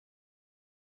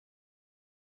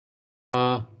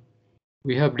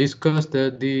we have discussed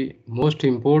that the most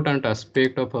important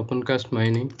aspect of open cast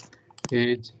mining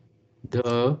is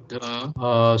the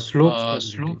slope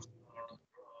stability.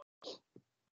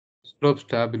 Slope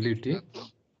stability.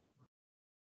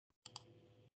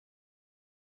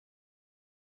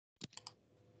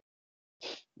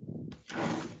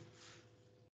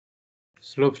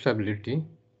 Slope stability.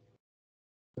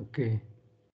 Okay.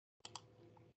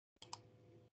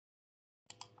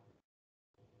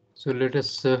 So let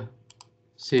us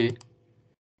see.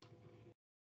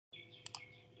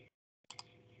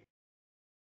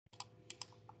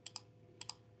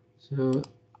 So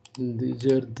these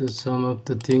are some of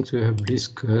the things we have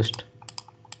discussed.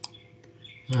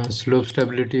 Slope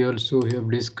stability also we have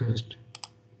discussed.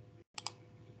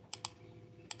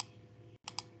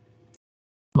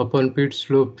 Open pit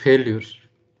slope failures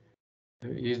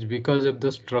is because of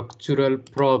the structural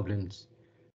problems.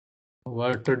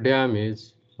 Water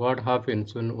damage, what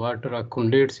happens when water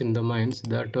accumulates in the mines,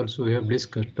 that also we have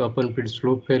discussed. Open pit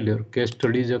slope failure, case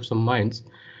studies of some mines.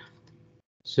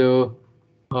 So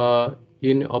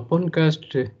in open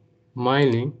cast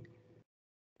mining,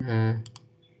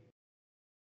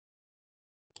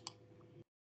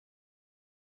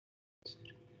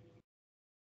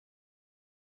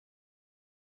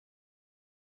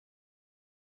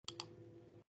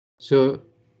 so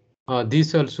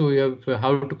this also we have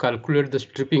how to calculate the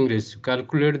stripping ratio,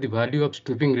 calculate the value of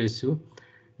stripping ratio.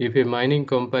 If a mining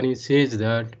company says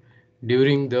that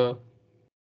during the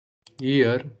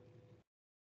year,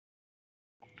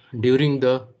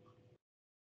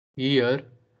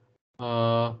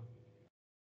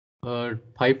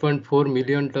 5.4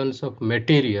 million tons of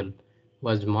material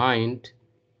was mined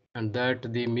and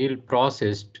that the mill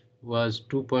processed was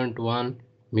 2.1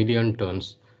 million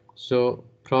tons. So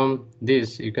from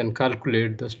this you can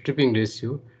calculate the stripping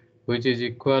ratio, which is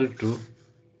equal to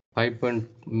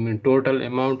total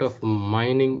amount of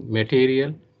mining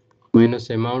material minus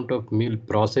amount of mill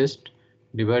processed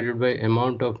divided by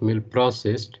amount of mill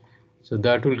processed. So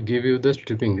that will give you the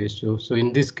stripping ratio. So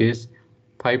in this case,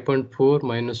 5.4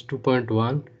 minus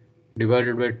 2.1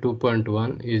 divided by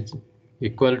 2.1 is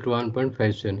equal to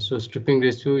 1.57. So stripping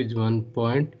ratio is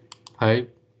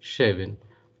 1.57.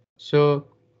 So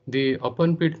the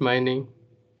open pit mining,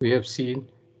 we have seen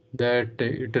that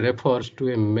it refers to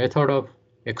a method of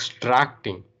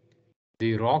extracting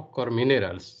the rock or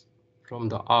minerals from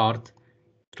the earth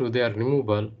through their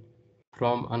removal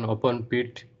from an open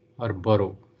pit or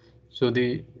burrow. So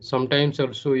the sometimes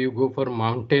also you go for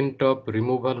mountain top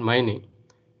removal mining,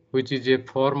 which is a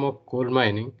form of coal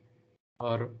mining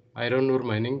or iron ore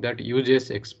mining that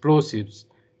uses explosives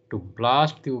to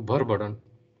blast the overburden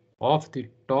off the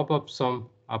top of some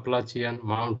Appalachian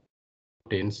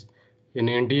mountains. In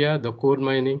India, the coal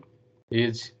mining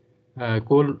is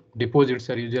coal deposits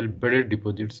are usually bedded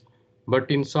deposits, but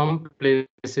in some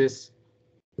places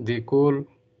the coal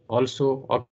also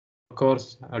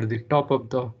occurs at the top of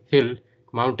the hill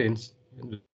mountains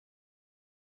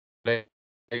like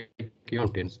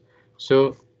mountains.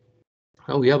 So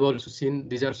we have also seen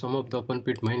these are some of the open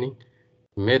pit mining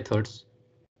methods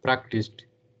practiced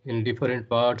in different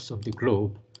parts of the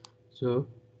globe. So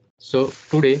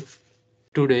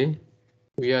today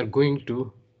we are going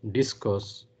to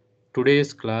discuss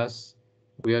today's class.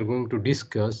 We are going to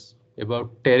discuss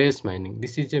about terrace mining.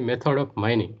 This is a method of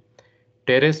mining.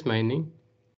 Terrace mining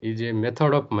is a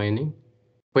method of mining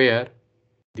where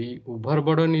the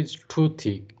overburden is too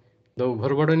thick. The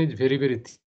overburden is very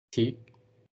thick,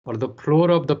 or the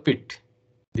floor of the pit,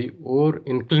 the ore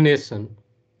inclination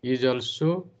is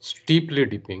also steeply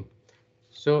dipping.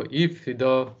 So if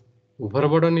the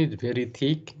overburden is very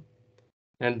thick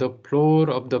and the floor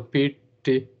of the pit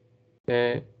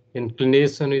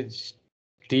inclination is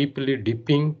deeply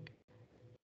dipping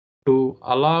to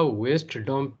allow waste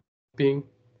dumping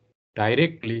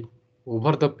directly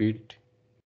over the pit,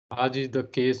 as is the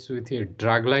case with a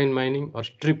dragline mining or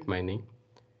strip mining.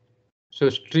 So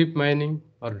strip mining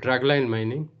or dragline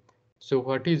mining. So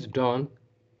what is done?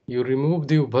 You remove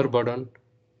the overburden,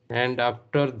 and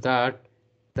after that,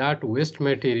 that waste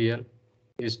material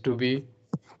is to be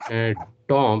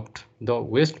dumped. The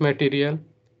waste material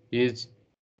is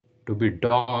to be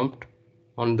dumped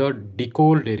on the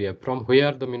decoaled area from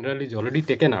where the mineral is already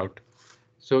taken out.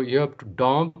 So you have to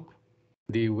dump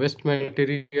the waste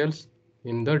materials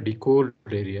in the decoaled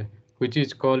area, which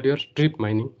is called your strip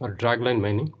mining or dragline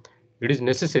mining. It is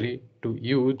necessary to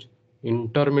use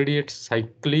intermediate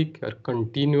cyclic or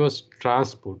continuous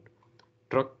transport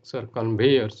trucks or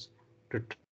conveyors to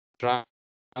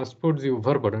transport the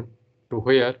overburden to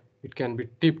where it can be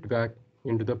tipped back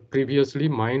into the previously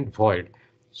mined void.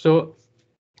 So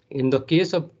In the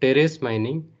case of terrace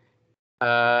mining,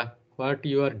 what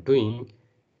you are doing,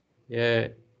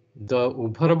 the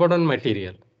overburden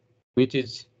material, which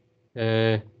is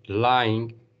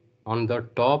lying on the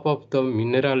top of the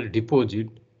mineral deposit,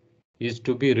 is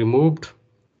to be removed,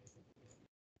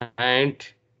 and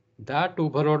that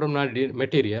overburden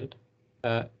material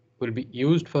will be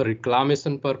used for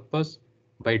reclamation purpose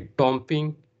by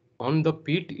dumping on the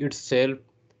pit itself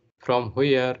from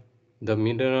where the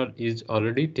mineral is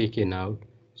already taken out.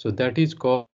 So that is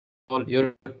called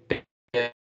your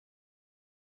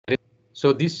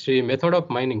so this method of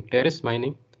mining, terrace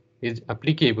mining, is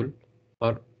applicable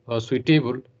or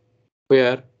suitable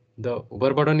where the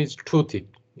overburden is too thick.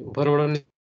 Overburden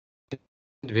is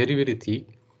very thick,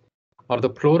 or the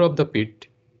floor of the pit,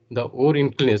 the ore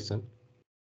inclination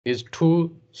is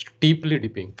too steeply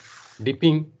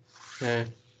dipping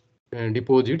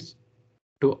deposits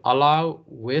to allow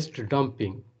waste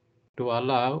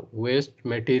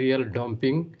material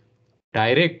dumping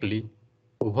directly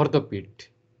over the pit,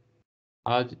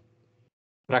 as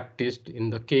practiced in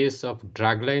the case of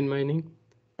dragline mining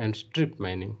and strip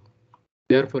mining.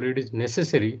 Therefore, it is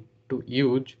necessary to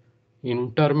use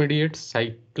intermediate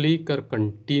cyclic or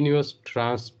continuous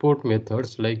transport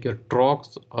methods like your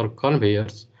trucks or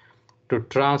conveyors to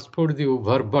transport the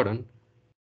overburden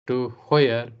to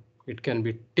where it can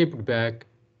be tipped back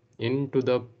into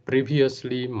the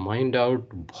previously mined out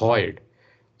void.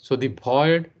 So the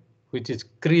void which is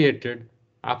created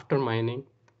after mining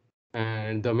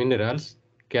and the minerals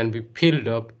can be filled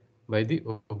up by the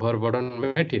overburden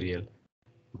material.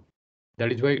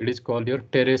 That is why it is called your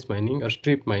terrace mining or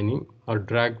strip mining or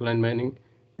drag line mining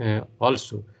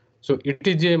also. So it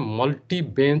is a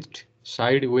multi-benched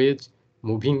sideways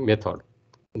moving method.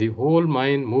 The whole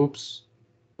mine moves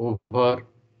over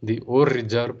the ore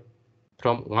reserve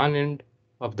from one end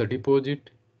of the deposit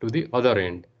to the other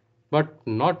end, but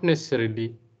not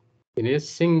necessarily in a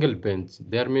single bench.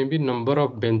 There may be number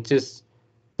of benches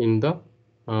in the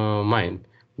mine.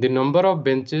 The number of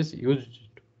benches used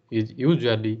is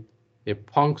usually a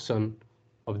function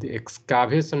of the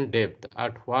excavation depth,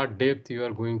 at what depth you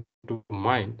are going to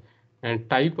mine, and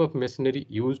type of machinery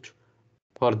used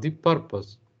for the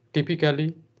purpose.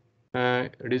 Typically,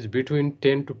 it is between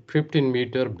 10 to 15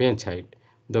 meter bench height.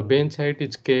 The bench height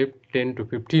is kept 10 to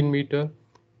 15 meter,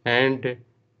 and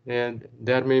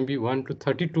there may be 1 to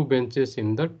 32 benches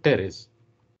in the terrace.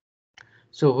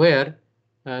 So where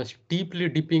steeply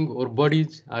dipping ore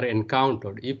bodies are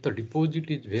encountered, if the deposit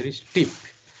is very steep,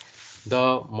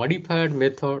 the modified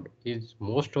method is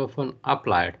most often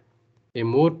applied. A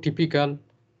more typical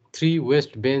three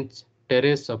waste bench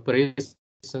terrace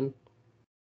operation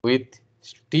with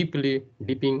steeply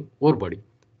dipping ore body.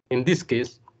 In this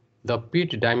case, the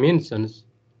pit dimensions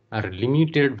are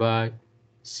limited by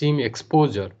seam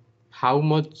exposure, how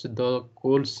much the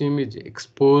coal seam is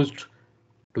exposed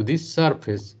to the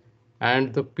surface,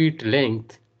 and the pit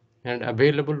length and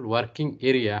available working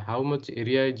area, how much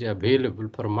area is available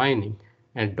for mining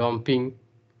and dumping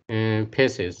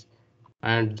phases,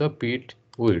 and the pit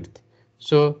width.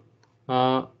 So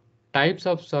types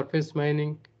of surface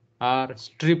mining are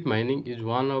strip mining is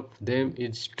one of them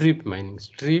is strip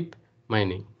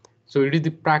mining. So it is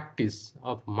the practice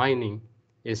of mining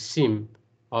a seam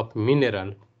of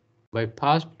mineral by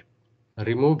first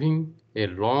removing a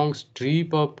long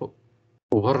strip of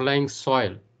overlying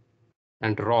soil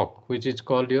and rock, which is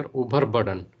called your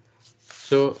overburden.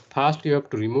 So first you have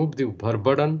to remove the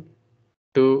overburden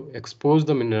to expose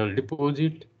the mineral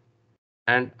deposit,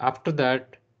 and uh, after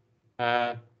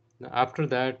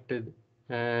that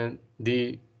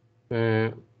the uh,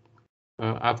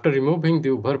 after removing the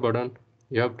overburden,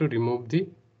 you have to remove the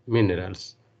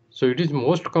minerals. So it is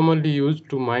most commonly used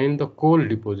to mine the coal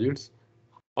deposits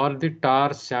or the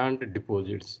tar sand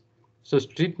deposits. So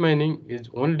strip mining is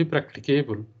only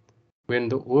practicable when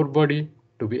the ore body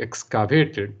to be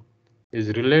excavated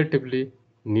is relatively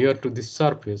near to the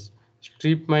surface.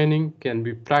 Strip mining can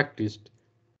be practiced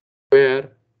where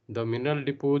the mineral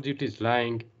deposit is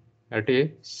lying at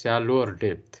a shallower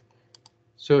depth.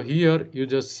 So here you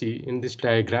just see in this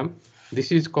diagram,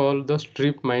 this is called the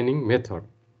strip mining method.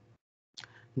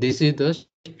 This is the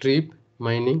strip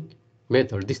mining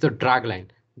method. This is the drag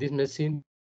line. This machine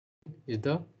is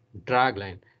the drag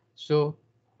line. So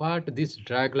what this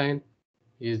drag line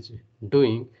is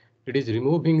doing, it is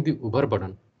removing the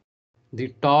overburden.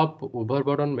 The top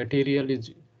overburden material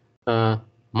is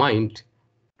mined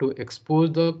to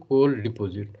expose the coal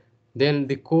deposit. Then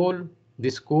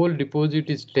this coal deposit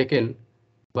is taken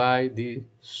by the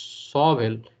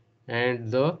shovel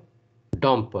and the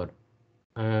dumper.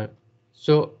 Uh,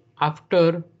 so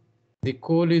after the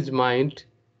coal is mined,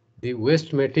 the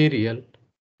waste material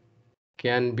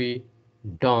can be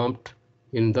dumped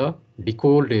in the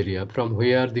decoaled area from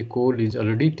where the coal is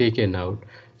already taken out.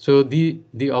 So the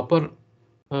upper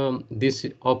this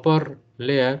upper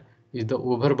layer is the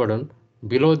overburden.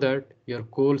 Below that your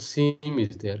coal seam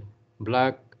is there.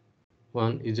 Black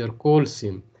one is your coal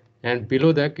seam, and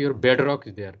below that your bedrock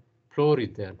is there, floor is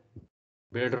there,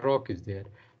 bedrock is there.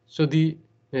 So the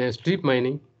strip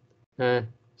mining, uh,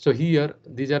 so here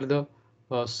these are the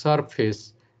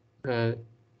surface, uh,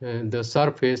 the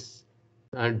surface,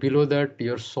 and below that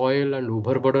your soil and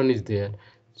overburden is there.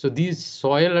 So these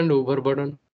soil and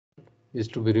overburden is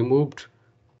to be removed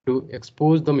to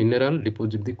expose the mineral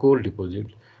deposit, the coal deposit.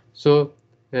 So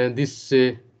this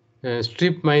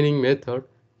strip mining method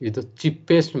is the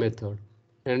cheapest method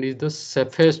and is the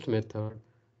safest method,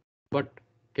 but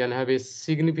can have a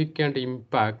significant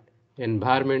impact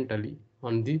environmentally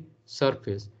on the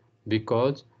surface,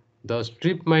 because the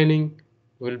strip mining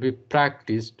will be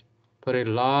practiced for a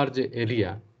large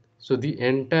area. So the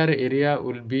entire area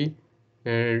will be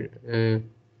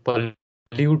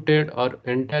polluted, or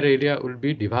entire area will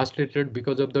be devastated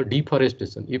because of the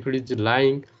deforestation. If it is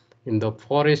lying in the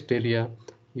forest area,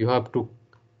 you have to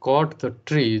cut the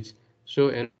trees.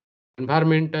 So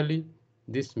environmentally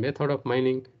this method of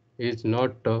mining is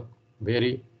not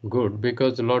very good,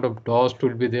 because a lot of dust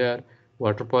will be there,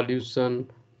 water pollution,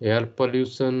 air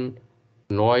pollution,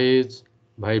 noise,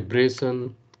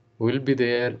 vibration will be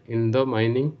there in the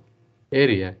mining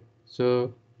area.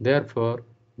 So therefore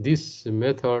this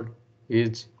method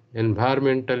is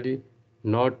environmentally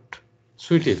not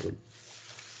suitable.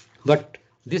 But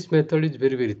this method is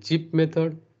very cheap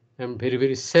method and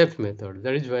very safe method.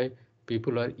 That is why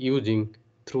people are using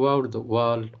throughout the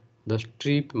world the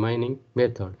strip mining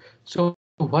method. So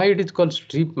why it is called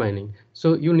strip mining?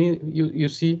 So you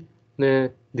see,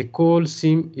 the coal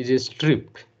seam is a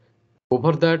strip.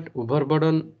 Over that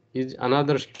overburden is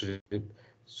another strip.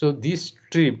 So this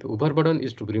strip overburden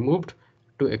is to be removed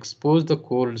to expose the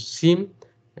coal seam,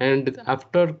 and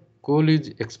after coal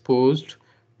is exposed,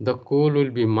 the coal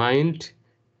will be mined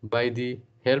by the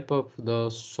help of the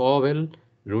shovel,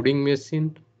 loading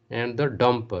machine, and the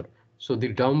dumper. So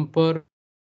the dumper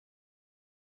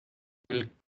will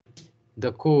carry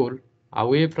the coal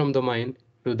away from the mine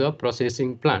to the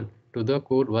processing plant, to the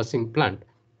coal washing plant,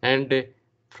 and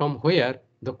from where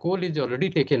the coal is already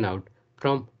taken out,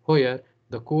 from where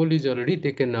the coal is already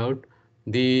taken out,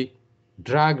 the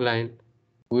drag line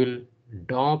will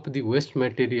dump the waste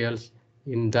materials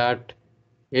in that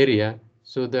area,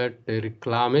 so that the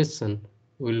reclamation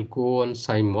will go on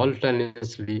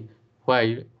simultaneously.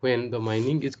 While when the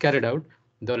mining is carried out,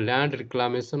 the land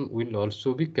reclamation will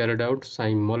also be carried out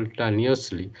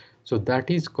simultaneously. So that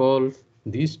is called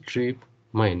the strip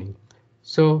mining.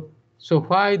 So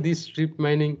why this strip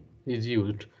mining is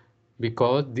used?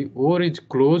 Because the ore is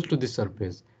close to the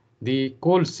surface. The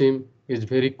coal seam is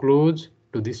very close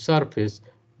to the surface.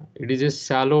 It is a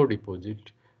shallow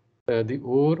deposit. The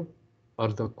ore or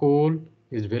the coal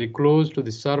is very close to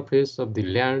the surface of the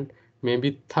land,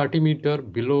 maybe 30 meters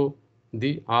below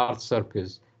the earth's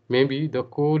surface. Maybe the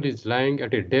coal is lying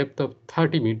at a depth of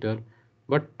 30 meters,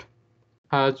 but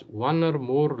has one or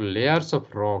more layers of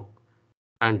rock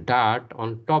and dirt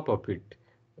on top of it.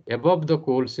 Above the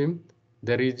coal seam,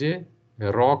 there is a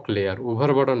rock layer,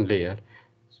 overburden layer.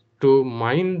 To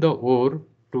mine the ore,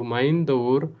 to mine the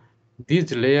ore,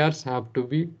 these layers have to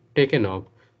be taken off.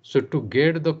 So to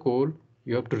get the coal,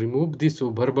 you have to remove this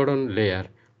overburden layer.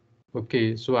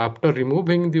 Okay, so after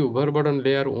removing the overburden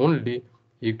layer only,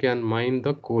 you can mine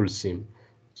the coal seam.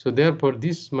 So therefore,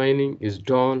 this mining is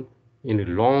done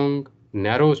in long,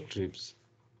 narrow strips.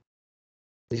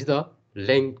 This is the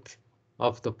length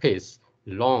of the face,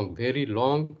 long, very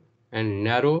long and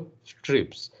narrow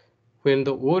strips. When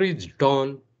the ore is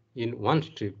done in one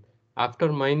strip,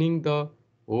 after mining the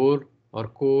ore or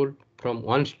coal from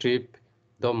one strip,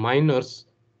 the miners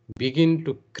begin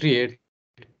to create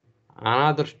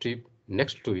another strip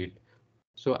next to it.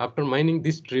 So after mining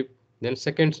this strip, then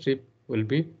second strip will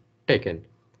be taken.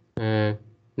 Uh,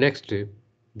 Next strip,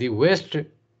 the waste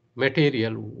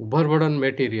material, overburden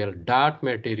material, dirt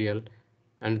material,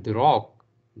 and the rock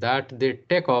that they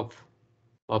take off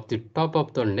of the top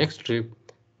of the next strip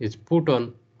is put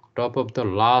on top of the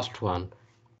last one,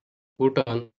 put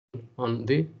on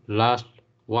the last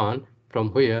one from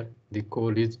where the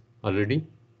coal is already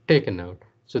taken out.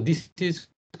 So this is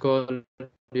called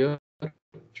your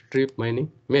strip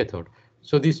mining method.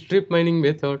 So the strip mining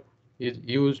method is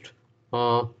used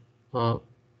uh, uh,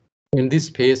 in this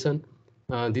fashion.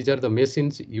 These are the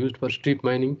machines used for strip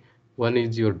mining. One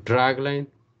is your drag line.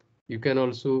 You can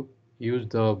also use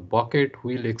the bucket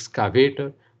wheel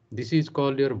excavator. This is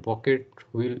called your bucket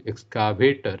wheel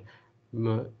excavator.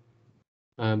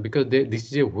 Because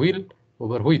this is a wheel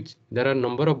over which there are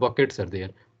number of buckets are there,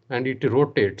 and it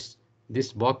rotates.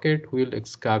 This bucket wheel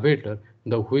excavator,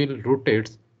 the wheel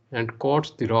rotates and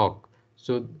cuts the rock.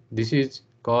 So this is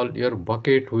called your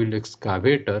bucket wheel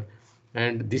excavator,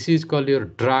 and this is called your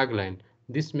drag line.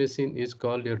 This machine is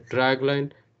called your drag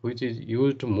line, which is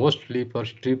used mostly for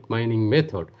strip mining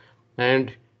method.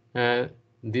 And uh,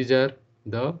 these are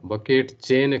the bucket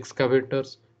chain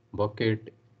excavators,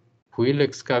 bucket wheel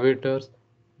excavators,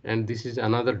 and this is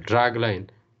another drag line.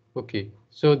 Okay,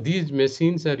 so these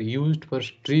machines are used for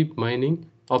strip mining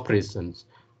operations.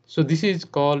 So this is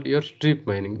called your strip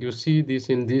mining. You see this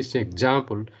in this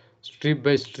example, strip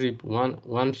by strip,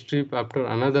 one strip after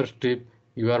another strip,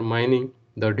 you are mining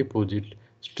the deposit.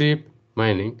 Strip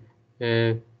mining.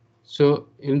 uh, so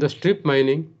in the strip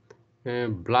mining,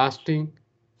 blasting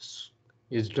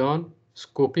is done,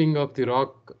 scoping of the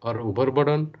rock or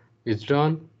overburden is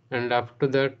done, and after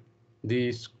that the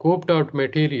scoped out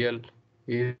material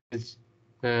is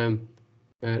um,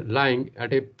 lying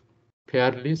at a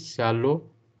fairly shallow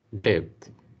depth.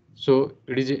 So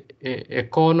it is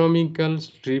economical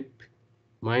strip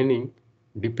mining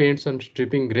depends on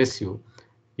stripping ratio.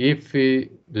 If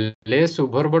less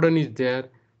overburden is there,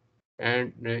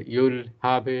 and you'll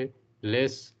have a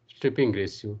less stripping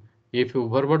ratio. If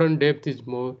overburden depth is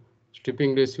more,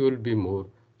 stripping ratio will be more.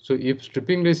 So if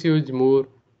stripping ratio is more,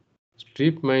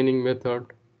 strip mining method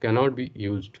cannot be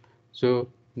used. So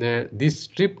this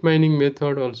strip mining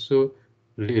method also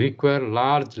require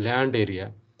large land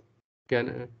area,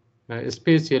 can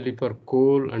especially for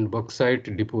coal and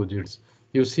bauxite deposits.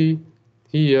 You see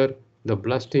here the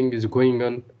blasting is going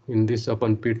on in this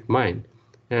open pit mine,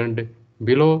 and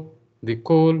below the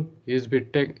coal is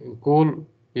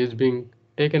being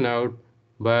taken out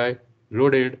by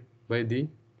loaded by the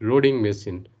loading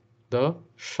machine, the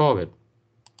shovel.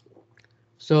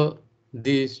 So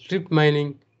the strip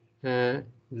mining, uh,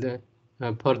 the,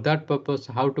 for that purpose,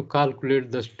 how to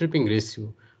calculate the stripping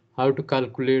ratio, how to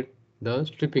calculate the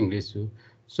stripping ratio.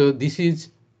 So this is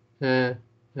uh,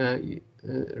 uh,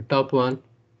 top one.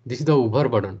 This is the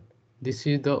overburden. This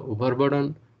is the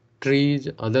overburden. Trees,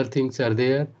 other things are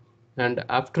there, and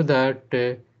after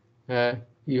that,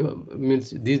 you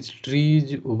means these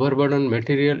trees overburden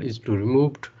material is to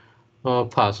removed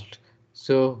fast.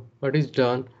 So what is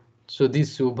done? So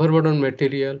this overburden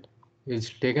material is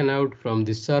taken out from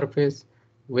the surface,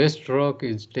 waste rock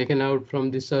is taken out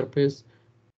from the surface.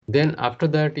 Then after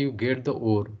that you get the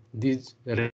ore. This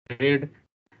red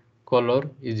color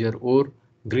is your ore,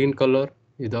 green color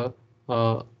is the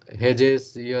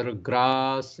hedges, your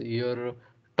grass, your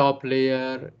top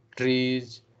layer,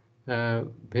 trees,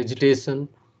 vegetation,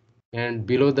 and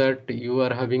below that you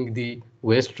are having the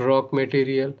waste rock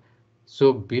material.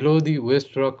 So below the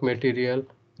waste rock material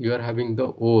you are having the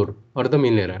ore or the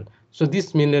mineral. So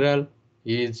this mineral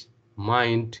is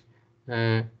mined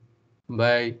uh,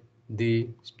 by the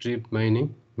strip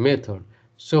mining method.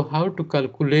 So how to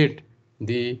calculate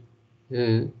the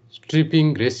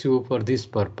stripping ratio for this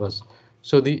purpose?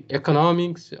 So the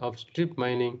economics of strip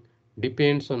mining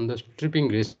depends on the stripping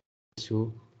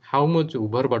ratio, how much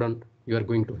overburden you are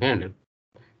going to handle.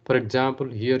 For example,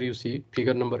 here you see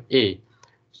figure number A.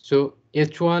 So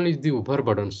H1 is the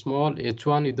overburden, small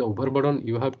h1 is the overburden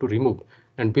you have to remove,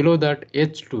 and below that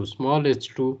H2, small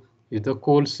h2 is the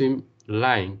coal seam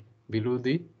lying below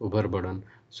the overburden.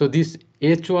 So this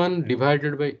H1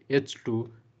 divided by H2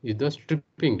 is the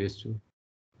stripping ratio.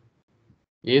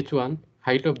 H1,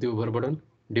 height of the overburden,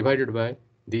 divided by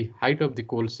the height of the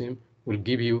coal seam will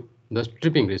give you the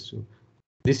stripping ratio.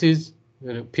 This is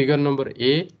figure number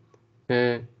A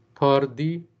for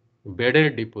the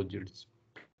bedded deposits,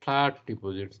 flat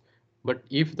deposits. But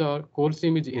if the coal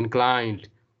seam is inclined,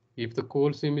 if the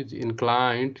coal seam is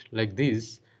inclined like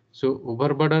this, so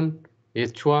overburden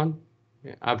H1,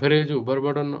 average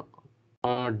overburden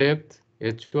depth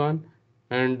H1,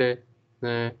 and uh,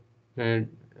 uh,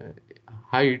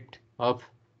 height of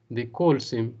the coal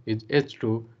seam is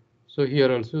H2. So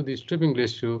here also the stripping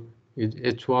ratio is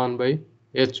H1 by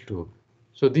H2.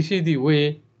 So this is the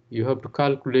way you have to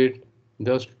calculate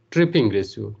the stripping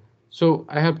ratio. So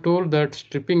I have told that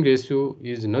stripping ratio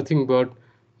is nothing but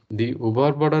the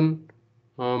overburden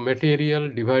material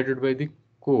divided by the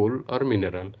coal or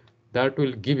mineral. That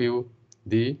will give you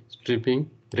the stripping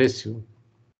ratio.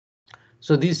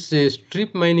 So this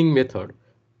strip mining method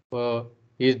uh,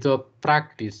 is the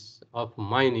practice of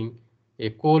mining a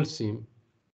coal seam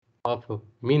of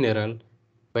mineral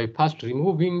by first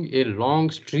removing a long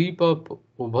strip of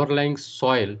overlying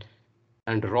soil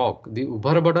and rock, the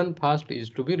overburden first is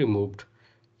to be removed.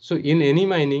 So in any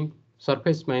mining,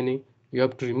 surface mining, you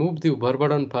have to remove the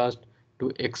overburden first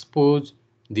to expose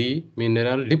the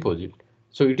mineral deposit.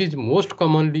 So it is most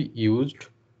commonly used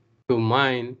to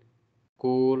mine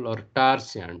coal or tar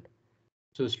sand.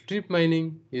 So strip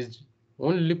mining is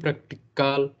only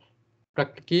practicable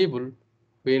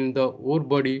when the ore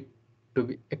body to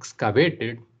be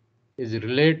excavated is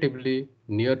relatively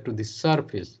near to the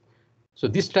surface. So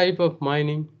this type of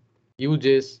mining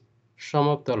uses some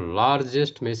of the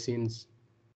largest machines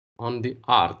on the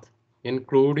earth,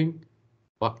 including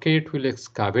bucket wheel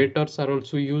excavators are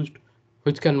also used,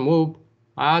 which can move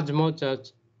as much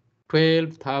as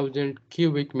 12,000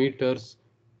 cubic meters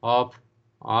of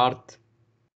earth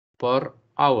per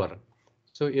hour.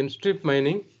 So in strip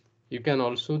mining, you can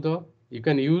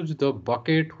use the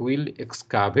bucket wheel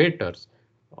excavators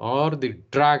or the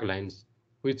drag lines,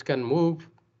 which can move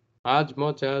as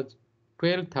much as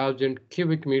 12,000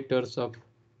 cubic meters of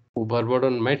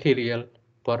overburden material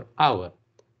per hour.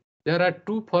 There are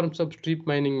two forms of strip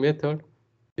mining method.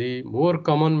 The more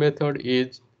common method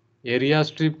is area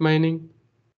strip mining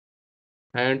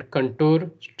and contour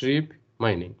strip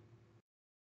mining.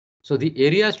 So the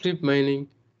area stripping,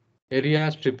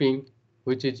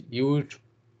 which is used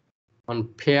on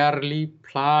fairly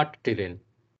flat terrain.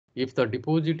 If the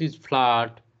deposit is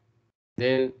flat,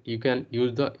 then you can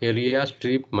use the area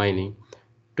strip mining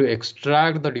to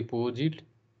extract the deposit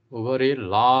over a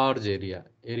large area.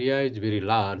 Area is very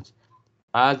large.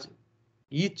 As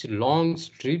each long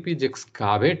strip is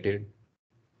excavated,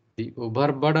 the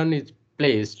overburden is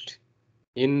placed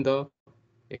in the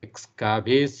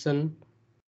excavation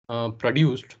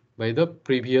produced by the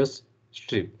previous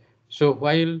strip. So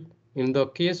while in the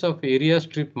case of area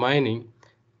strip mining,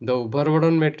 the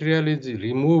overburden material is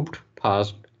removed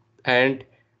first and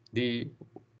the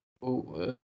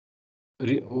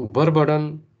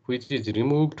overburden which is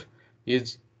removed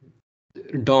is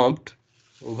dumped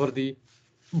over the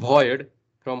void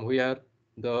from where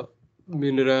the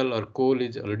mineral or coal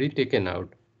is already taken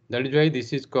out. That is why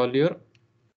this is called your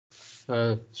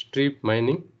strip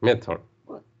mining method.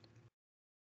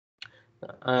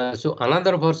 So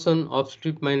another version of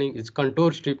strip mining is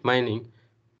contour strip mining,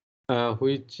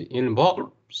 which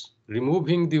involves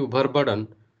removing the overburden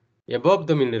above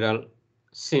the mineral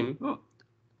seam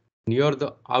near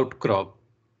the outcrop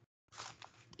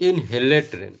in hilly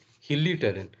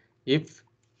terrain. If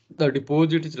the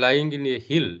deposit is lying in a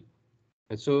hill,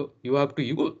 so you have to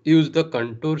use the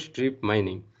contour strip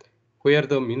mining, where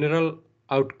the mineral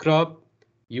outcrop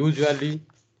usually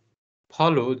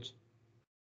follows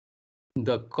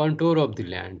the contour of the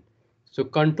land. So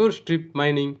contour strip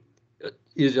mining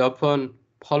is often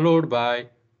followed by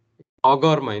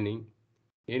auger mining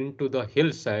into the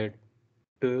hillside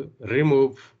to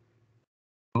remove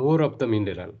more of the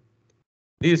mineral.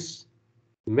 This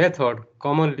method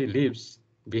commonly lives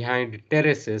behind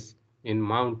terraces in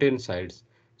mountain sides.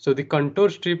 So the contour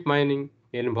strip mining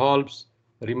involves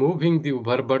removing the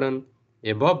overburden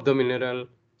above the mineral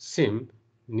seam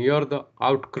near the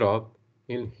outcrop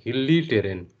in hilly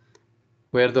terrain,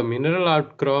 where the mineral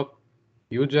outcrop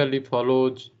usually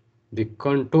follows the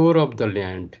contour of the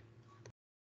land.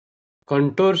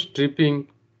 Contour stripping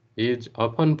is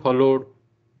often followed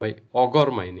by auger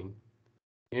mining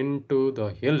into the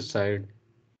hillside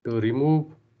to remove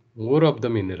more of the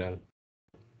mineral.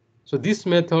 So this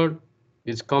method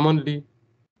is commonly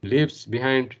lives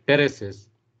behind terraces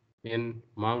in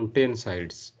mountain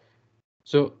sides.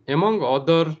 So among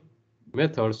other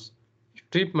methods,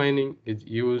 strip mining is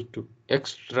used to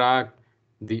extract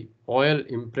the oil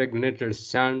impregnated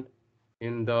sand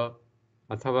in the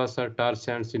Athabasca tar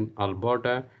sands in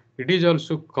Alberta. It is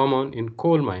also common in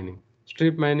coal mining.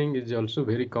 Strip mining is also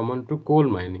very common to coal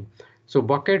mining. So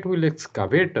bucket wheel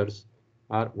excavators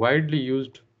are widely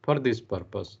used for this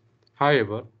purpose.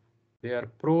 However, they are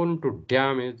prone to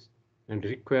damage and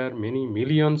require many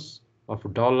millions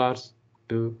of dollars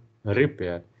to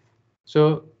repair.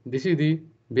 So this is the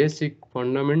basic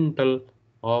fundamental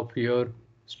of your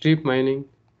strip mining.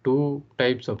 Two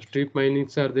types of strip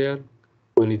minings are there.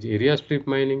 One is area strip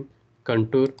mining,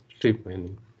 contour strip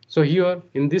mining. So here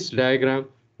in this diagram,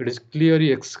 it is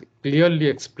clearly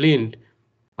explained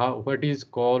what is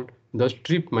called the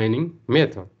strip mining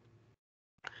method.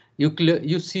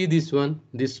 You see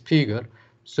this figure.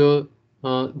 So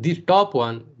the top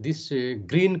one, this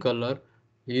green color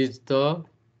is the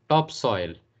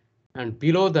topsoil, and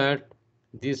below that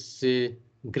this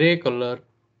gray color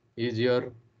is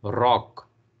your rock,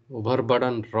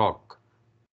 overburden rock,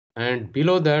 and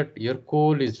below that your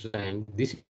coal is lying.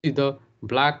 This is the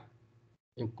black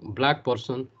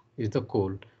portion is the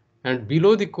coal. and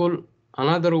below the coal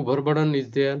another overburden is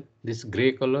there, this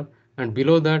gray color, and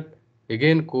below that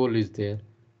again coal is there.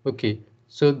 Okay,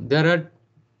 so there are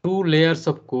two layers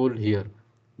of coal here.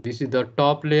 This is the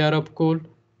top layer of coal,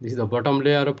 this is the bottom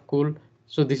layer of coal.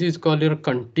 So this is called your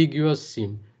contiguous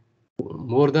seam.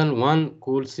 More than one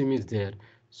coal seam is there.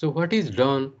 So what is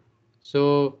done?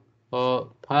 So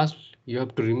first you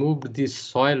have to remove this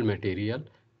soil material,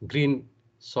 green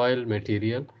soil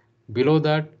material. Below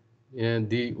that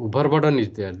the overburden is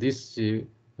there, this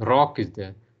rock is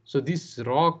there. So this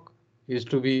rock is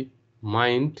to be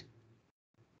mined,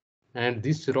 and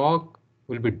this rock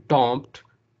will be dumped.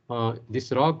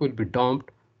 This rock will be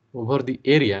dumped over the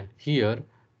area here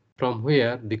from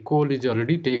where the coal is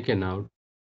already taken out.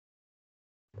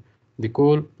 The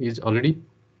coal is already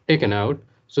taken out.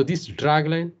 So this drag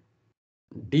line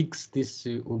digs this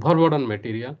overburden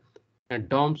material and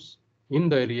dumps in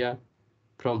the area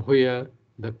from where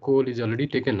the coal is already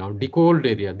taken out. Decoaled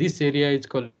area. This area is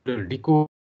called a decoaled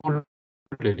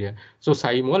area. So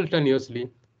simultaneously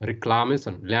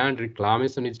reclamation, land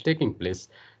reclamation is taking place.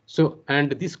 So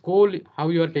and this coal, how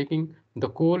you are taking the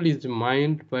coal is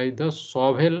mined by the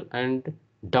shovel and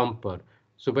dumper.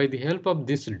 So by the help of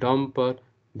this dumper,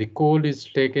 the coal is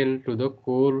taken to the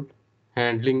coal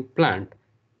handling plant,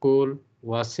 coal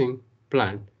washing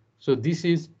plant. So this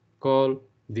is called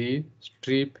the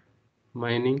strip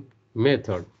mining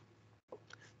method.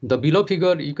 The below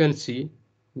figure you can see,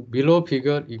 below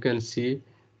figure you can see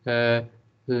uh,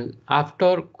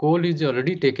 after coal is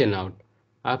already taken out,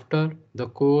 after the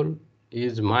coal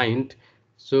is mined,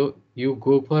 so you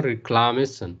go for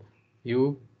reclamation.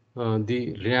 You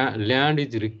the land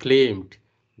is reclaimed,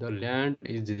 the land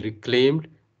is reclaimed,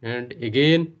 and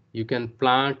again you can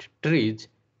plant trees,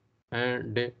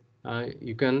 and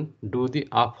you can do the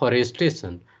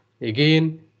afforestation.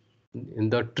 Again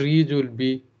the trees will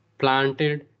be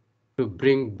planted to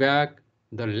bring back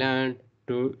the land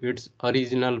to its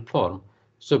original form.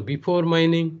 So before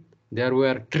mining there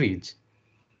were trees,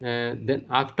 then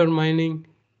after mining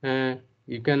uh,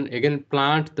 you can again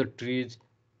plant the trees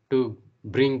to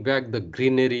bring back the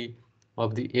greenery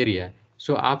of the area.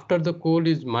 So after the coal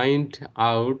is mined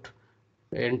out,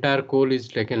 entire coal is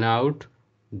taken out,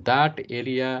 that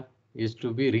area is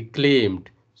to be reclaimed.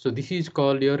 So this is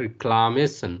called your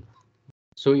reclamation.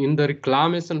 So in the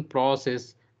reclamation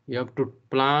process, you have to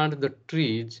plant the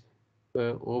trees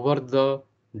over the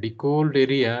decoaled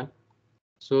area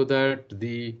so that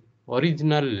the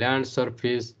original land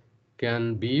surface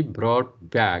can be brought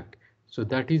back. So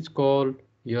that is called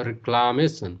your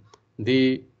reclamation.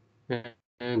 The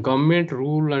government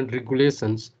rule and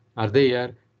regulations are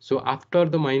there. So after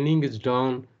the mining is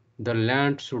done, the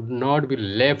land should not be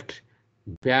left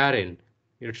barren.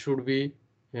 It should be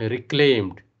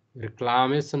reclaimed.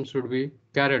 Reclamation should be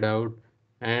carried out,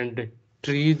 and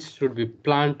trees should be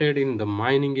planted in the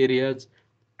mining areas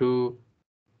to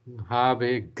have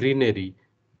a greenery.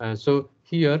 So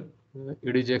here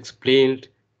it is explained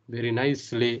very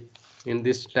nicely in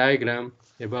this diagram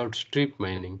about strip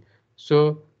mining.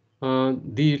 So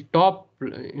the top,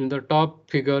 in the top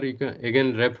figure you can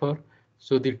again refer.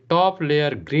 So the top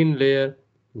layer, green layer,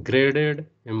 graded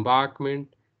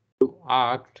embankment to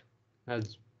act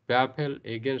as baffle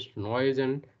against noise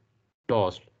and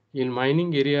dust. In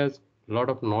mining areas, a lot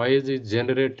of noise is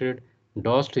generated,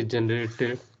 dust is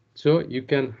generated. So you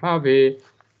can have a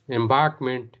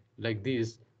embankment like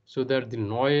this so that the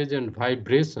noise and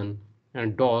vibration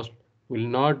and dust will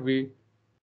not be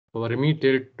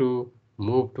permitted to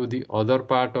move to the other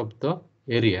part of the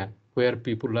area where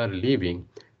people are living.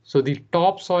 So the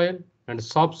topsoil and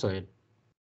subsoil.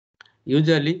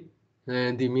 Usually,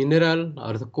 the mineral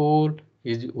or the coal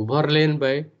is overlain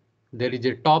by, there is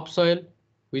a topsoil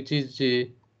which is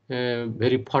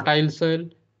very fertile soil,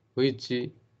 which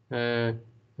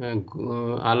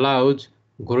allows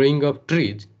growing of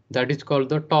trees. That is called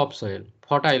the topsoil,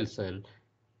 fertile soil,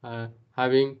 uh,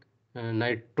 having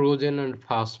nitrogen and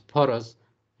phosphorus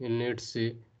in its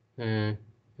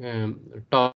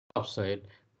topsoil,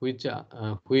 which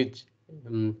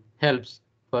helps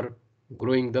for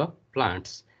growing the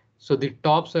plants. So the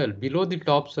topsoil, below the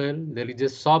topsoil, there is a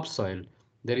subsoil.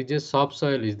 There is a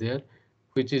subsoil is there,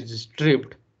 which is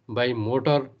stripped by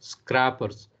motor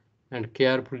scrapers and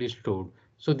carefully stored.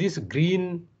 So this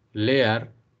green layer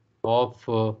of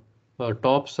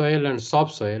topsoil and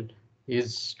subsoil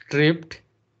is stripped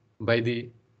by the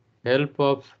help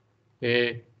of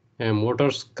a, a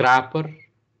motor scraper,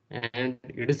 and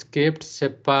it is kept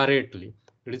separately.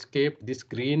 It is kept, this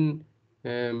green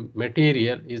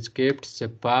material is kept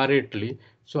separately.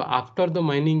 So after the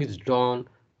mining is done,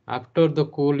 after the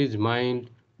coal is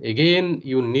mined, again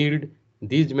you need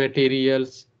these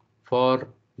materials for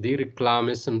the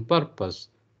reclamation purpose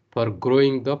for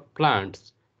growing the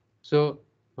plants. So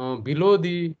below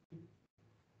the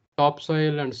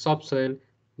topsoil and subsoil,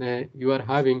 you are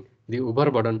having the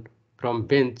overburden from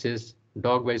benches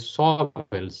dug by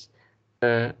shovels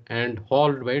and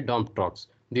hauled by dump trucks.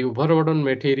 The overburden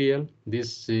material,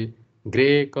 this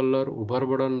gray color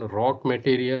overburden rock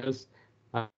materials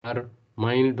are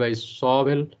mined by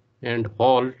shovel and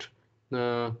hauled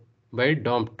uh, by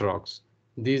dump trucks.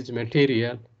 This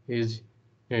material is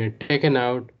taken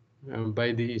out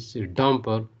by this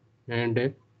dumper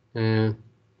and uh,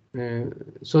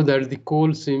 so that the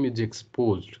coal seam is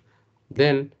exposed.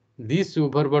 Then this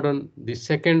overburden, the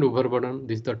second overburden,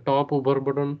 this is the top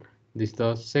overburden, this is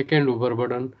the second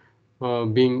overburden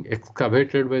being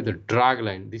excavated by the drag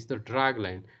line. This is the drag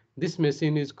line. This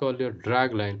machine is called your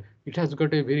drag line. It has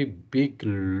got a very big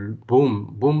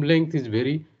boom. Boom length is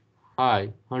very high,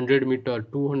 100 meter,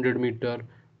 200 meter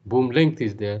boom length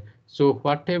is there. So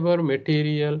whatever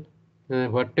material,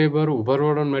 whatever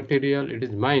overburden material it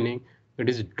is mining, it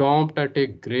is dumped at a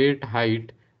great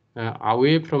height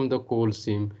away from the coal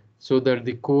seam so that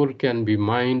the coal can be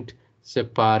mined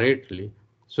separately.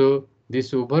 So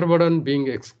this overburden being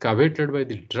excavated by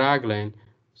the drag line,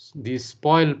 the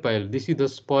spoil pile, this is the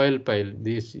spoil pile,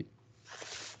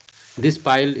 this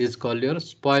pile is called your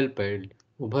spoil pile,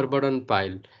 overburden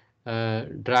pile.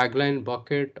 Dragline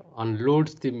bucket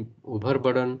unloads the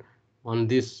overburden on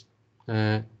this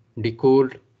uh,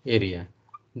 decooled area.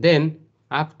 Then,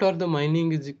 after the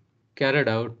mining is carried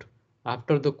out,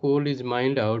 after the coal is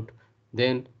mined out,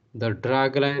 then the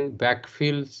dragline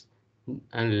backfills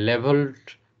and leveled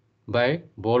by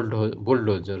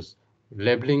bulldozers.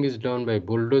 Leveling is done by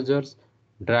bulldozers.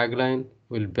 Dragline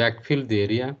will backfill the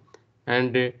area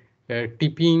and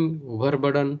tipping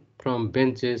overburden from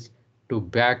benches to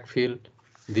backfill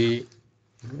the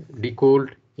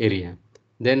decolled area.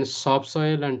 Then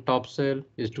subsoil and topsoil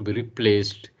is to be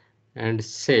replaced and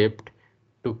shaped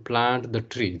to plant the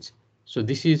trees. So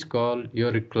this is called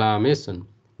your reclamation.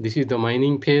 This is the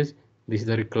mining phase. This is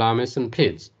the reclamation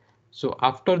phase. So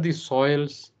after the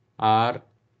soils are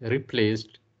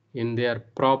replaced in their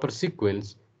proper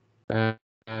sequence, uh,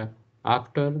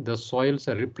 after the soils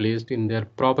are replaced in their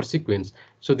proper sequence,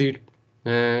 so the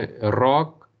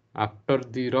rock, after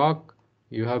the rock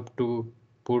you have to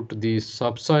put the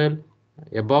subsoil,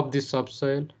 above the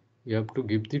subsoil you have to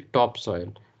give the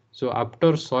topsoil. So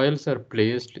after soils are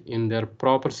placed in their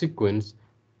proper sequence,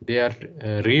 they are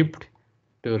reaped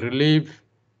to relieve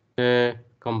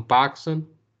compaction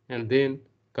and then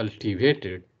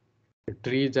cultivated.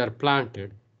 Trees are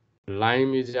planted,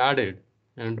 lime is added,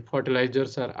 and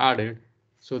fertilizers are added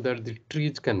so that the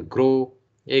trees can grow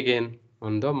again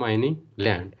on the mining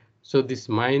land. So this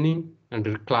mining and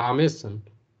reclamation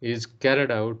is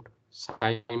carried out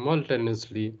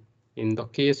simultaneously in the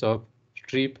case of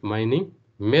strip mining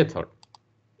method.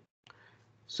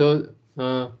 So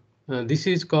this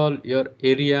is called your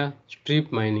area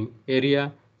strip mining,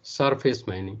 area surface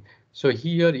mining. So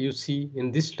here you see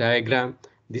in this diagram,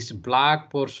 this black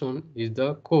portion is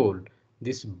the coal.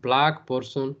 This black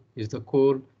portion is the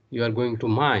coal you are going to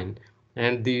mine,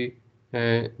 and the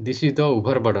this is the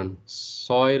overburden,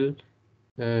 soil,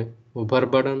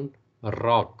 overburden,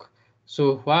 rock.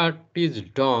 So what is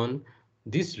done?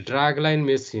 This dragline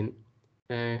machine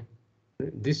uh,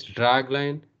 this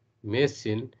dragline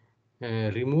machine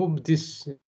removes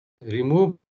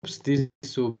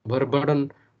this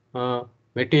overburden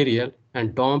material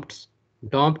and dumped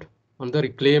on the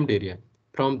reclaimed area.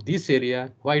 From this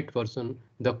area, white portion,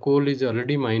 the coal is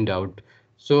already mined out.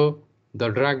 So the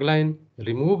dragline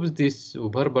removes this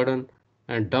overburden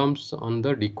and dumps on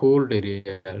the decolled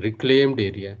area, reclaimed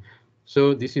area.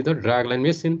 So this is the dragline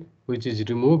machine which is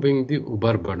removing the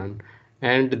overburden,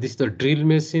 and this is the drill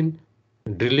machine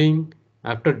drilling.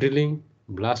 After drilling,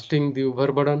 blasting the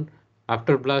overburden.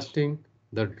 After blasting,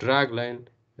 the drag line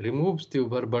removes the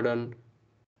overburden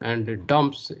and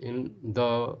dumps in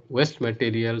the waste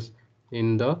materials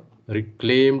in the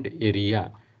reclaimed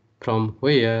area from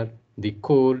where the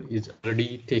coal is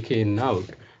already taken out.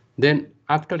 Then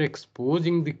after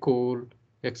exposing the coal,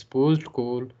 exposed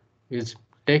coal is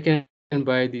taken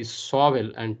by the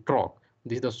shovel and truck.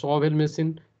 This is the shovel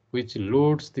machine which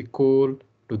loads the coal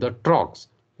to the trucks,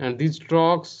 and these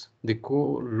trucks, the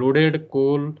loaded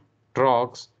coal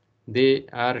trucks, they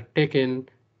are taken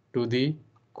to the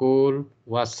coal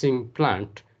washing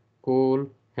plant, coal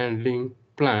handling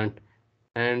plant,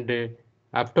 and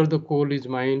after the coal is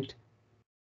mined,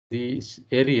 this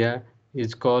area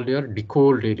is called your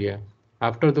decolled area.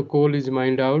 After the coal is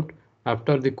mined out,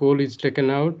 after the coal is taken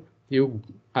out, you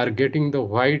are getting the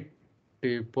white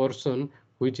portion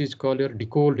which is called your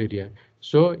decold area.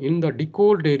 So in the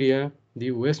decold area,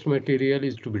 the waste material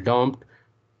is to be dumped,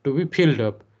 to be filled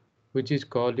up, which is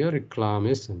called your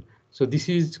reclamation. So this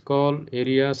is called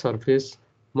area surface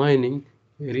mining,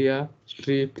 area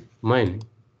strip mining.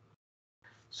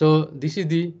 So this is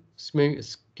the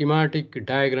schematic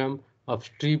diagram of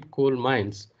strip coal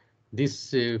mines.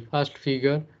 This first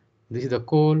figure, this is the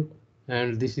coal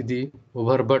and this is the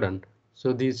overburden.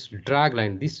 So this drag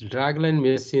line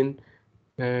machine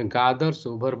gathers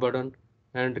overburden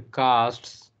and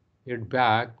casts it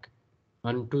back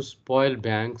onto spoil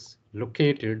banks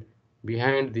located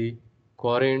behind the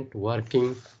current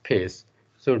working phase.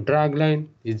 So dragline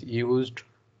is used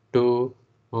to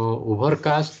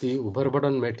overcast the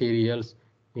overburden materials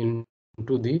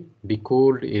into the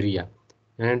decold area,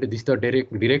 and this is the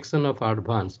direction of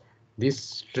advance. This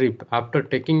strip, after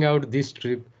taking out this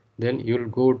strip, then you will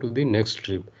go to the next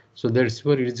strip. So that's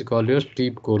where it is called your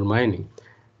strip coal mining.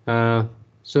 Uh,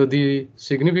 so the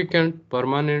significant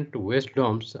permanent waste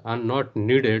dumps are not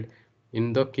needed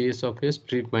in the case of a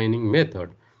strip mining method.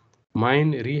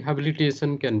 Mine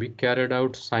rehabilitation can be carried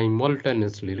out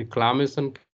simultaneously.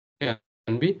 Reclamation can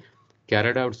be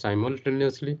carried out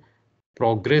simultaneously,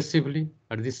 progressively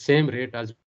at the same rate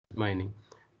as mining.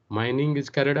 Mining is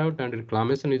carried out and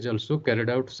reclamation is also carried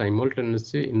out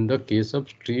simultaneously in the case of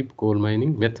strip coal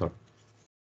mining method.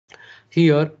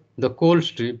 Here the coal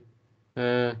strip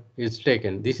is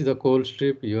taken. This is the coal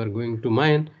strip you are going to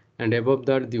mine, and above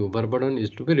that the overburden is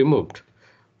to be removed.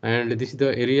 And this is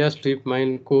the area strip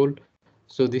mine coal.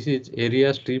 So this is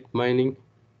area strip mining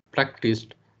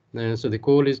practiced. So the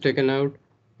coal is taken out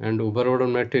and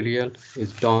overburden material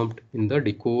is dumped in the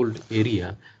decold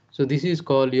area. So this is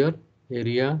called your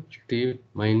area strip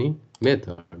mining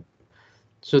method.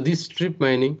 So this strip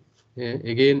mining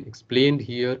again explained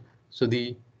here. So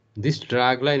this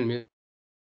drag line machine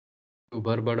gathers the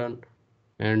overburden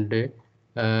and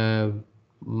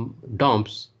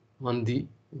dumps on the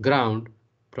ground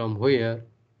from where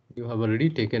you have already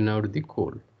taken out the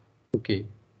coal. Okay,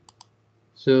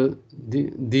 so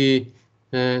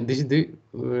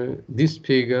this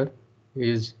figure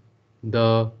is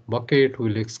the bucket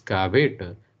wheel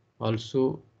excavator,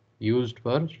 also used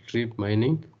for strip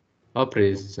mining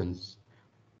operations.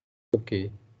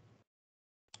 Okay,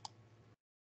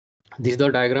 this is the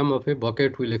diagram of a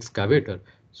bucket wheel excavator.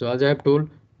 So as I have told,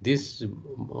 this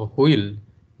wheel,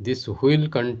 this wheel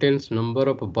contains number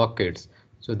of buckets.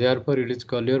 So therefore it is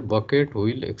called your bucket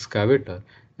wheel excavator.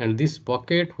 And this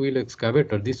bucket wheel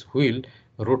excavator, this wheel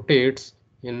rotates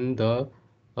in the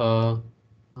uh,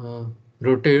 uh,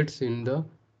 rotates in the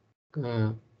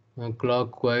uh,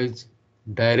 clockwise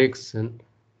direction,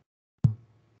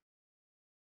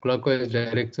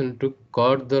 to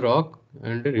cut the rock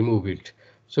and remove it.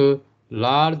 So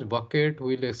large bucket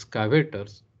wheel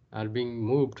excavators are being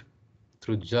moved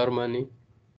through Germany,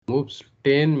 moves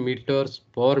 10 meters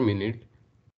per minute,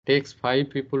 takes 5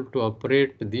 people to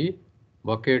operate the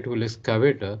bucket wheel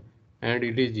excavator, and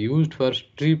it is used for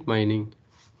strip mining.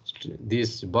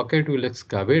 This bucket wheel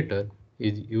excavator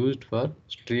is used for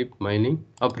strip mining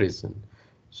operation.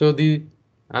 So the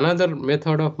another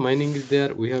method of mining is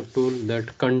there. We have told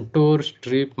that contour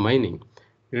strip mining.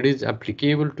 It is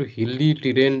applicable to hilly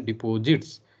terrain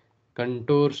deposits.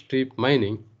 Contour strip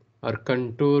mining or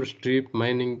contour strip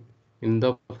mining in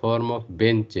the form of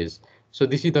benches. So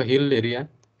this is the hilly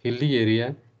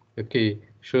area. Okay,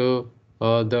 so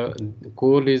the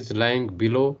coal is lying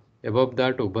below. Above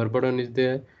that, overburden is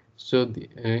there. So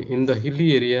in the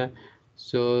hilly area,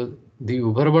 so the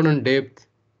overburden depth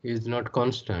is not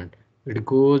constant. It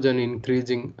goes and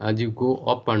increasing as you go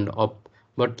up and up,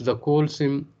 but the coal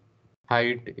seam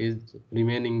height is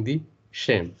remaining the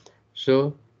same.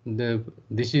 So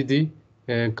this is the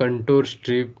contour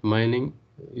strip mining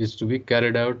is to be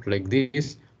carried out like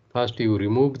this. First you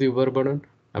remove the overburden,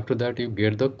 after that you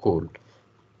get the coal.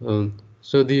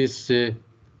 So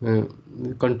uh,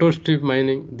 contour strip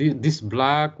mining, this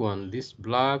black one is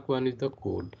the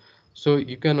coal. So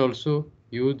you can also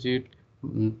use it.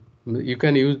 mm, you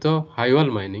can use the high wall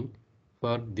mining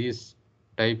for this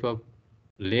type of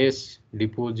less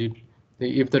deposit.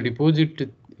 If the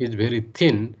deposit is very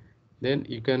thin, then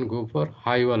you can go for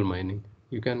high wall mining.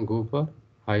 You can go for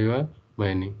high wall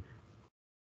mining.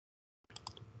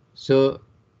 So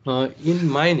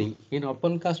in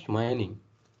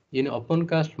open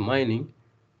cast mining,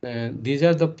 these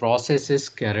are the processes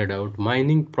carried out.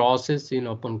 Mining process in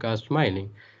open cast mining.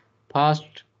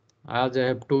 First, as I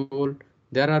have told,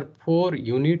 there are 4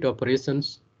 unit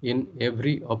operations in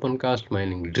every open cast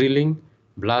mining: drilling,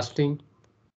 blasting,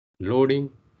 loading,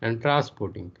 and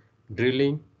transporting.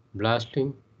 Drilling,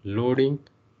 blasting, loading,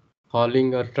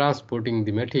 hauling or transporting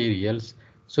the materials.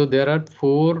 So there are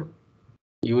 4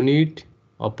 unit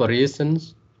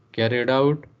operations carried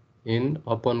out in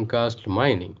open cast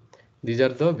mining. These are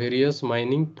the various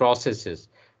mining processes.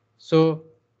 So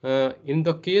in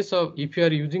the case of if you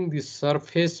are using the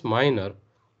surface miner,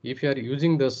 if you are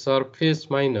using the surface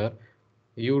miner,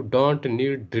 you don't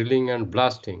need drilling and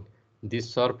blasting. The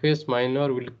surface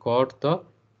miner will cut the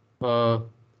uh,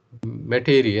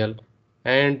 material,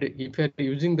 and if you are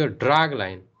using the drag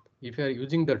line, if you are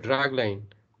using the drag line,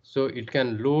 so it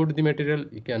can load the material,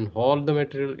 it can haul the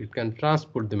material, it can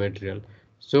transport the material.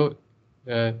 So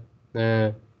uh,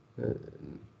 uh,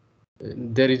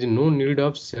 there is no need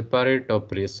of separate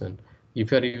operation.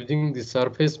 If you are using the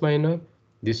surface miner,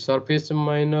 the surface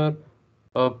miner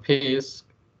phase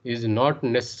is not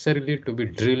necessarily to be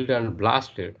drilled and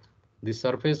blasted. The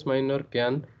surface miner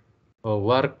can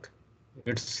work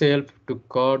itself to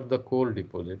cut the coal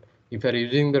deposit. If you are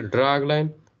using the drag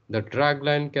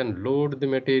line can load the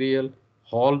material,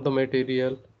 haul the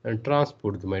material, and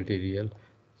transport the material.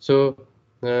 So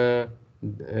there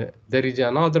is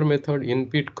another method,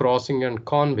 in-pit crossing and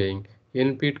conveying.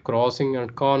 In-pit crossing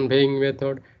and conveying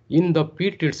method. In the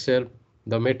pit itself,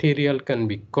 the material can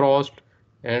be crossed,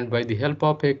 and by the help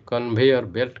of a conveyor,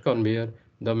 belt conveyor,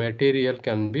 the material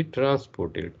can be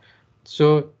transported.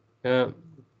 So uh,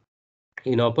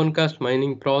 in open cast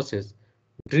mining process,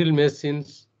 drill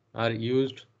machines are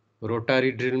used,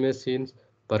 rotary drill machines,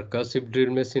 percussive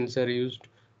drill machines are used,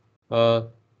 uh,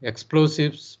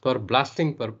 explosives for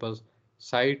blasting purpose,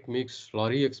 site mix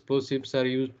slurry explosives are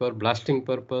used for blasting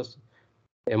purpose,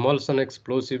 emulsion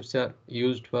explosives are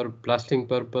used for blasting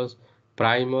purpose,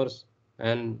 primers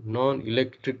and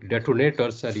non-electric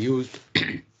detonators are used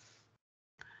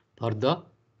for the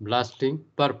blasting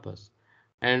purpose.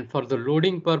 And for the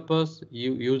loading purpose,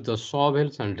 you use the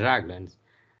shovels and drag lines.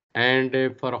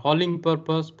 And for hauling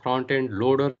purpose, front end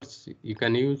loaders you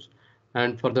can use.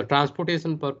 And for the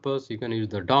transportation purpose, you can use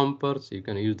the dumpers, you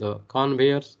can use the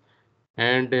conveyors.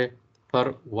 And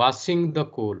for washing the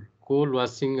coal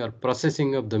washing or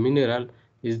processing of the mineral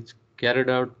is carried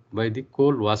out by the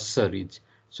coal washerage.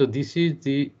 So this is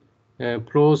the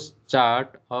flow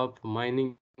chart of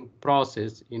mining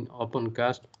process in open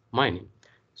cast mining.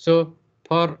 So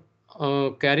for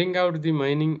carrying out the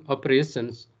mining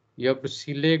operations, you have to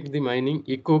select the mining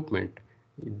equipment.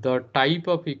 The type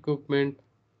of equipment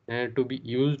to be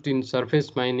used in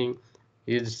surface mining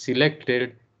is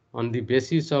selected on the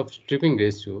basis of stripping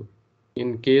ratio.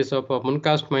 In case of open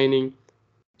cast mining,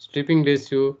 stripping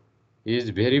ratio is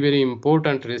very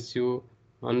important ratio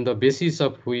on the basis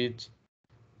of which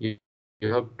you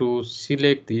have to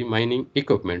select the mining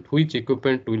equipment, which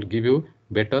equipment will give you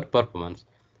better performance.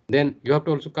 Then you have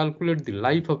to also calculate the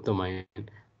life of the mine.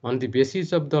 On the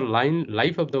basis of the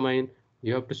life of the mine,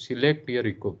 you have to select your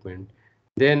equipment.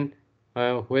 Then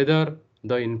whether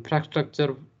the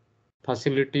infrastructure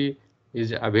facility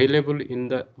is available in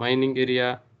the mining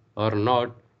area or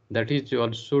not, that is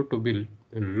also to be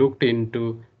looked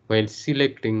into while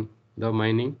selecting the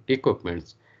mining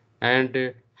equipments.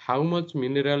 And how much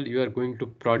mineral you are going to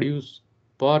produce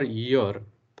per year,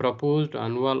 proposed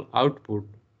annual output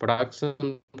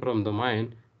production from the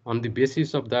mine. On the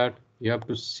basis of that, you have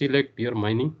to select your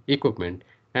mining equipment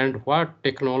and what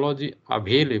technology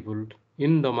available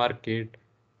in the market.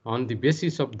 On the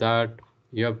basis of that,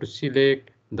 you have to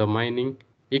select the mining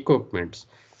equipments.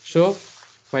 So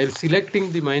while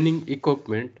selecting the mining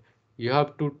equipment, you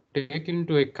have to take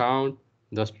into account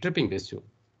the stripping ratio,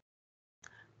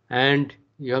 and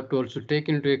you have to also take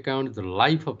into account the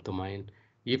life of the mine.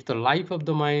 If the life of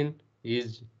the mine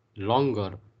is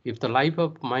longer, if the life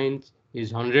of mines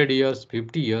is 100 years,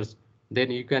 50 years, then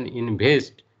you can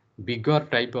invest bigger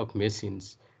type of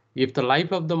machines. If the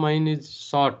life of the mine is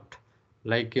short,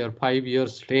 like your 5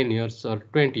 years, 10 years or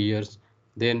 20 years,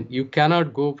 then you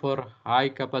cannot go for high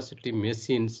capacity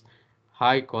machines,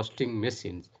 high costing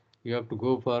machines. You have to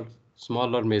go for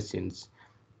smaller machines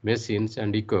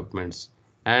and equipments.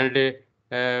 And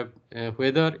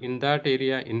whether in that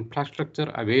area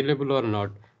infrastructure available or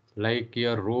not, like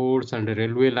your roads and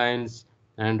railway lines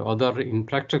and other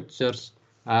infrastructures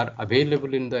are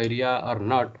available in the area or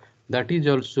not, that is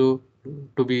also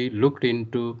to be looked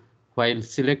into while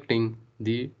selecting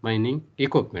the mining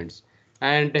equipments.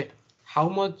 And how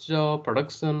much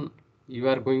production you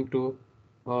are going to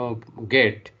uh,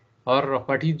 get, or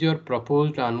what is your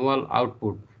proposed annual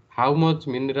output, how much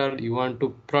mineral you want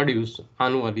to produce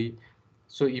annually.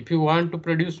 So if you want to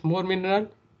produce more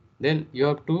mineral, then you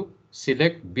have to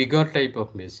select bigger type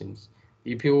of machines.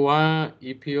 If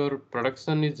your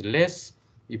production is less,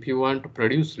 if you want to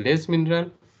produce less mineral,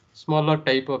 smaller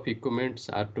type of equipments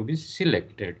are to be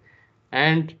selected.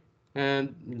 And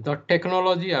the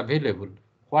technology available,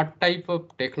 what type of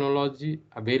technology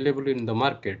available in the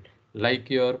market, like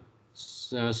your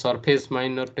surface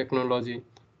miner technology,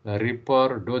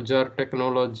 ripper dozer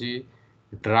technology,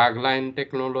 dragline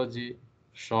technology,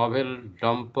 shovel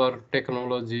dumper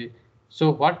technology.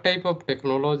 So what type of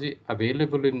technology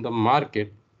available in the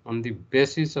market, on the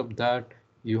basis of that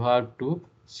you have to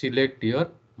select your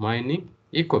mining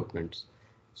equipments.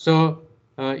 So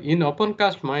in open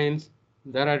cast mines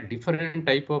there are different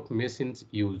type of machines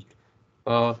used.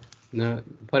 Uh,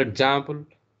 for example,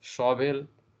 shovel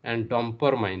and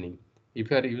dumper mining. If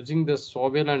you are using the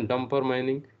shovel and dumper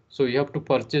mining, so you have to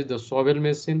purchase the shovel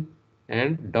machine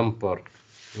and dumper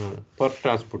for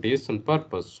transportation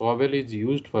purpose. Shovel is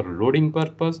used for loading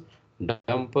purpose,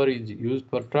 dumper is used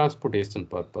for transportation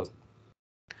purpose.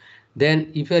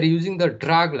 Then if you are using the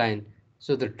drag line,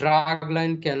 so the drag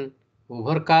line can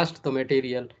overcast the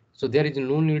material, so there is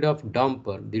no need of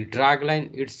dumper. The drag line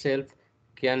itself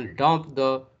can dump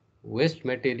the waste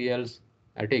materials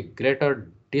at a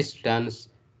greater distance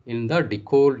in the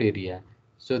decolled area.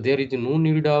 So there is no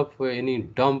need of any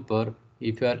dumper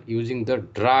if you are using the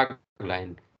drag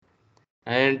line.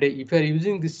 And if you are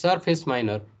using the surface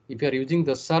miner, if you are using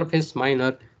the surface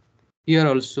miner, here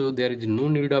also there is no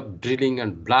need of drilling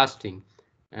and blasting,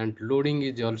 and loading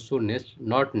is also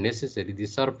not necessary. The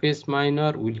surface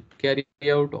miner will carry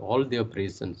out all the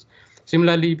operations.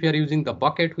 Similarly, if you are using the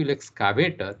bucket wheel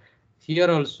excavator, here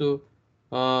also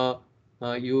uh,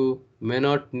 you may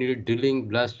not need drilling,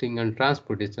 blasting and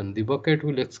transportation. The bucket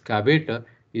wheel excavator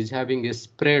is having a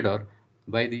spreader,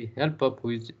 by the help of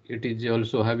which it is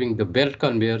also having the belt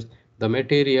conveyors. The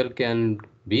material can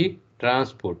be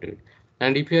transported.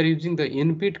 And if you are using the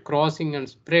in-pit crossing and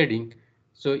spreading,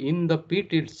 so in the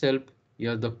pit itself,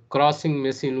 yeah, the crossing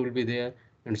machine will be there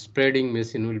and spreading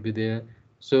machine will be there.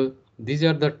 So these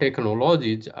are the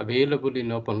technologies available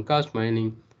in open cast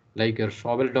mining, like your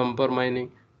shovel dumper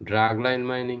mining, dragline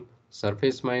mining,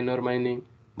 surface miner mining,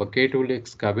 bucket wheel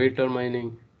excavator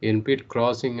mining, in-pit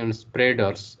crossing and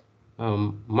spreaders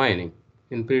mining,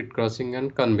 in-pit crossing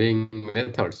and conveying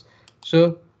methods.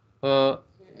 So uh,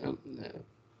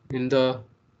 in the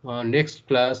next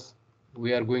class,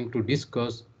 we are going to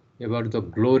discuss about the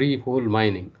glory hole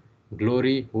mining.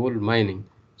 Glory hole mining.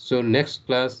 So next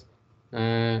class,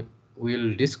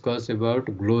 we'll discuss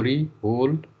about glory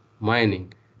hole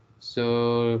mining.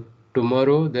 So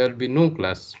tomorrow there will be no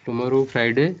class. Tomorrow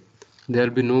Friday there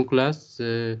will be no class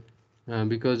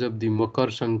because of the Makar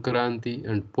Sankranti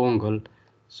and Pongal.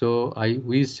 So I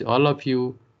wish all of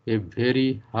you a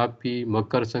very happy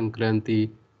Makar Sankranti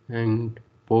and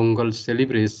Pongal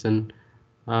celebration.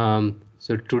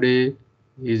 So today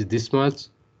is this much.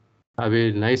 Have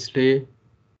a nice day.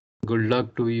 Good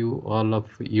luck to you, all of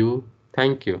you.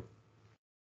 Thank you.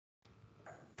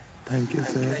 Thank you,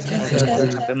 sir. Thank you,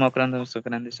 Happy. sir. Happy Mokranam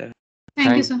Sukranti, sir.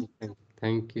 Thank you, sir.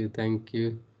 Thank you, thank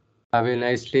you. Have a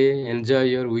nice day. Enjoy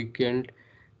your weekend.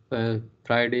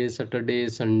 Friday, Saturday,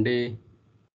 Sunday,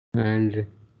 and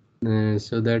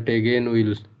so that again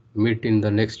we'll meet in the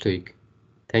next week.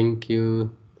 Thank you.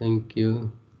 Thank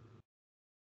you.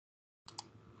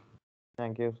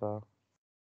 Thank you, sir.